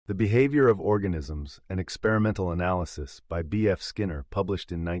The Behavior of Organisms, an Experimental Analysis by B.F. Skinner, published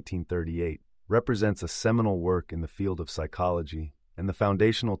in 1938, represents a seminal work in the field of psychology and the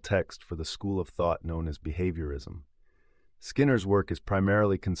foundational text for the school of thought known as behaviorism. Skinner's work is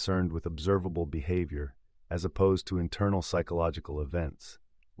primarily concerned with observable behavior, as opposed to internal psychological events,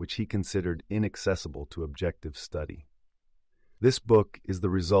 which he considered inaccessible to objective study. This book is the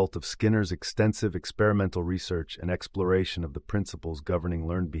result of Skinner's extensive experimental research and exploration of the principles governing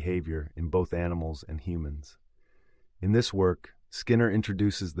learned behavior in both animals and humans. In this work, Skinner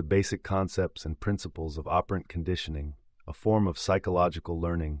introduces the basic concepts and principles of operant conditioning, a form of psychological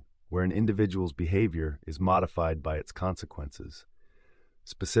learning where an individual's behavior is modified by its consequences,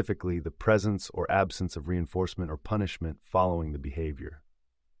 specifically the presence or absence of reinforcement or punishment following the behavior.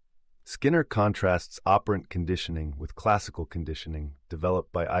 Skinner contrasts operant conditioning with classical conditioning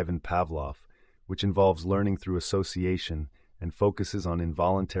developed by Ivan Pavlov, which involves learning through association and focuses on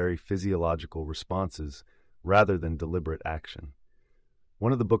involuntary physiological responses rather than deliberate action.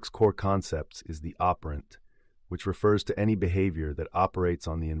 One of the book's core concepts is the operant, which refers to any behavior that operates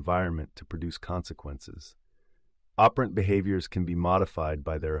on the environment to produce consequences. Operant behaviors can be modified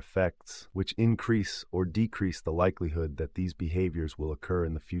by their effects, which increase or decrease the likelihood that these behaviors will occur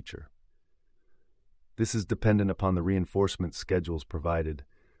in the future. This is dependent upon the reinforcement schedules provided,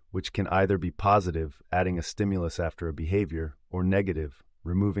 which can either be positive, adding a stimulus after a behavior, or negative,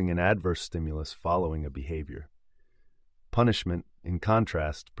 removing an adverse stimulus following a behavior. Punishment, in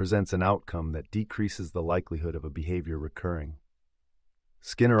contrast, presents an outcome that decreases the likelihood of a behavior recurring.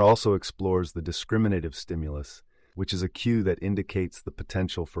 Skinner also explores the discriminative stimulus, which is a cue that indicates the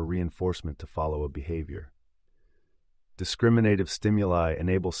potential for reinforcement to follow a behavior. Discriminative stimuli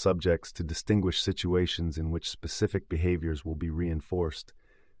enable subjects to distinguish situations in which specific behaviors will be reinforced,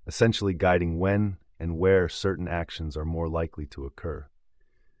 essentially guiding when and where certain actions are more likely to occur.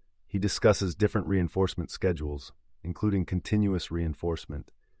 He discusses different reinforcement schedules, including continuous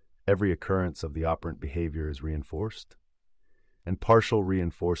reinforcement, every occurrence of the operant behavior is reinforced, and partial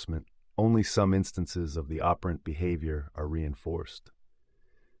reinforcement, only some instances of the operant behavior are reinforced.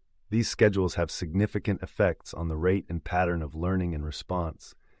 These schedules have significant effects on the rate and pattern of learning and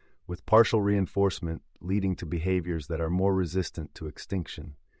response, with partial reinforcement leading to behaviors that are more resistant to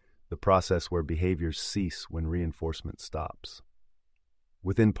extinction, the process where behaviors cease when reinforcement stops.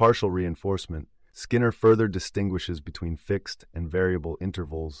 Within partial reinforcement, Skinner further distinguishes between fixed and variable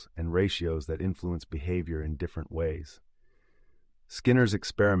intervals and ratios that influence behavior in different ways. Skinner's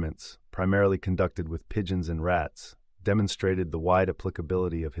experiments, primarily conducted with pigeons and rats, demonstrated the wide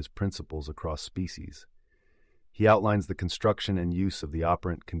applicability of his principles across species. He outlines the construction and use of the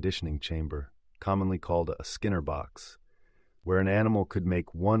operant conditioning chamber, commonly called a Skinner box, where an animal could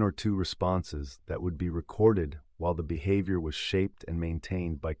make one or two responses that would be recorded while the behavior was shaped and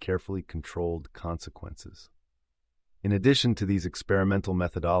maintained by carefully controlled consequences. In addition to these experimental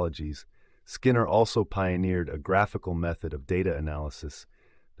methodologies, Skinner also pioneered a graphical method of data analysis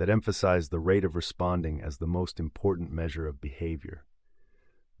that emphasized the rate of responding as the most important measure of behavior.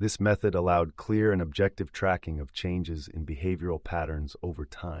 This method allowed clear and objective tracking of changes in behavioral patterns over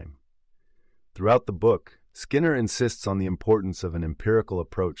time. Throughout the book, Skinner insists on the importance of an empirical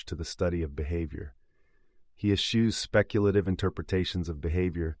approach to the study of behavior. He eschews speculative interpretations of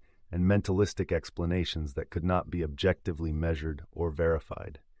behavior and mentalistic explanations that could not be objectively measured or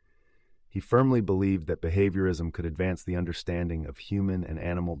verified. He firmly believed that behaviorism could advance the understanding of human and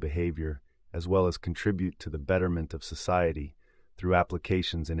animal behavior, as well as contribute to the betterment of society through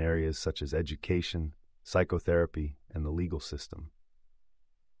applications in areas such as education, psychotherapy, and the legal system.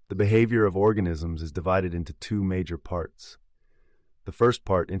 The behavior of organisms is divided into two major parts. The first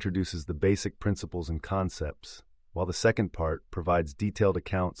part introduces the basic principles and concepts, while the second part provides detailed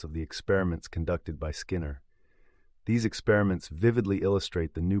accounts of the experiments conducted by Skinner. These experiments vividly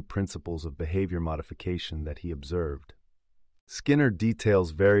illustrate the new principles of behavior modification that he observed. Skinner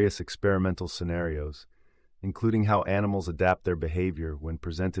details various experimental scenarios, including how animals adapt their behavior when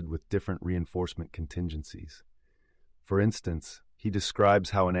presented with different reinforcement contingencies. For instance, he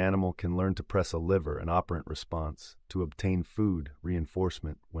describes how an animal can learn to press a lever, an operant response, to obtain food,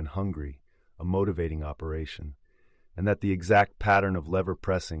 reinforcement, when hungry, a motivating operation, and that the exact pattern of lever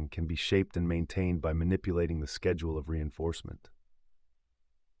pressing can be shaped and maintained by manipulating the schedule of reinforcement.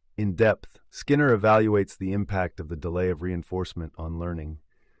 In depth, Skinner evaluates the impact of the delay of reinforcement on learning,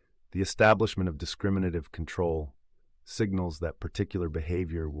 the establishment of discriminative control, signals that particular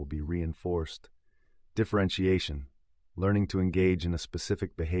behavior will be reinforced, differentiation, learning to engage in a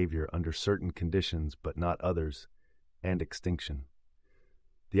specific behavior under certain conditions but not others, and extinction.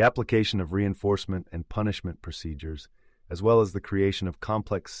 The application of reinforcement and punishment procedures, as well as the creation of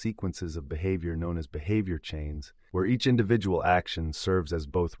complex sequences of behavior known as behavior chains, where each individual action serves as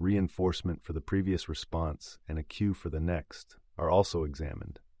both reinforcement for the previous response and a cue for the next, are also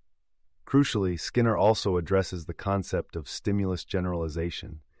examined. Crucially, Skinner also addresses the concept of stimulus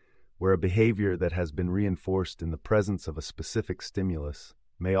generalization, where a behavior that has been reinforced in the presence of a specific stimulus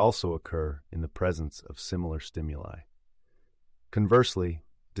may also occur in the presence of similar stimuli. Conversely,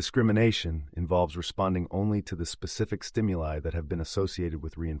 discrimination involves responding only to the specific stimuli that have been associated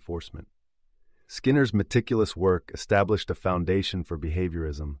with reinforcement. Skinner's meticulous work established a foundation for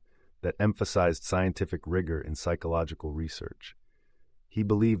behaviorism that emphasized scientific rigor in psychological research. He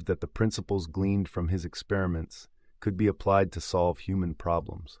believed that the principles gleaned from his experiments could be applied to solve human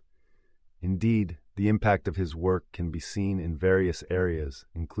problems. Indeed, the impact of his work can be seen in various areas,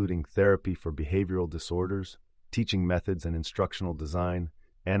 including therapy for behavioral disorders, teaching methods and instructional design,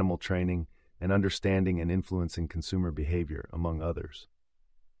 animal training, and understanding and influencing consumer behavior, among others.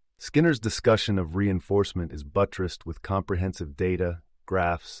 Skinner's discussion of reinforcement is buttressed with comprehensive data,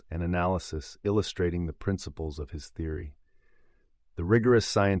 graphs, and analysis illustrating the principles of his theory. The rigorous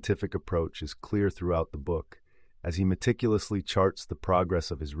scientific approach is clear throughout the book, as he meticulously charts the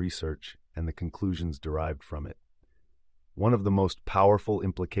progress of his research and the conclusions derived from it. One of the most powerful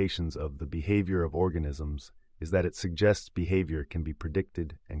implications of the behavior of organisms is that it suggests behavior can be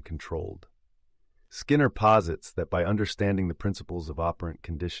predicted and controlled. Skinner posits that by understanding the principles of operant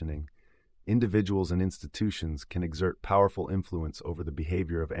conditioning, individuals and institutions can exert powerful influence over the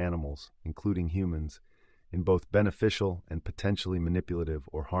behavior of animals, including humans, in both beneficial and potentially manipulative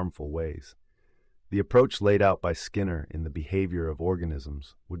or harmful ways. The approach laid out by Skinner in the Behavior of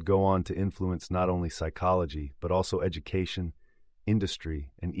Organisms would go on to influence not only psychology, but also education,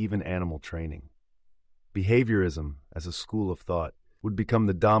 industry, and even animal training. Behaviorism, as a school of thought, would become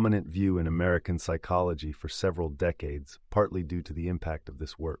the dominant view in American psychology for several decades, partly due to the impact of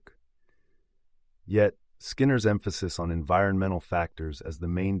this work. Yet, Skinner's emphasis on environmental factors as the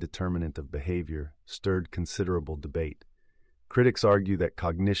main determinant of behavior stirred considerable debate. Critics argue that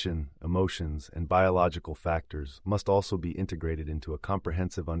cognition, emotions, and biological factors must also be integrated into a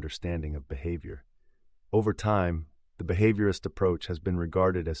comprehensive understanding of behavior. Over time, the behaviorist approach has been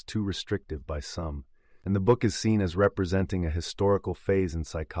regarded as too restrictive by some, and the book is seen as representing a historical phase in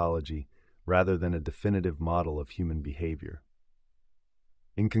psychology rather than a definitive model of human behavior.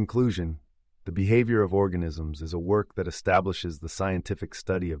 In conclusion, The Behavior of Organisms is a work that establishes the scientific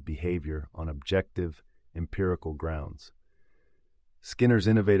study of behavior on objective, empirical grounds. Skinner's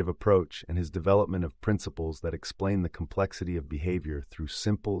innovative approach and his development of principles that explain the complexity of behavior through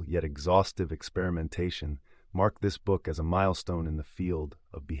simple yet exhaustive experimentation mark this book as a milestone in the field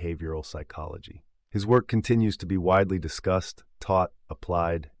of behavioral psychology. His work continues to be widely discussed, taught,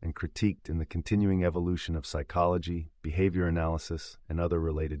 applied, and critiqued in the continuing evolution of psychology, behavior analysis, and other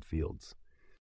related fields.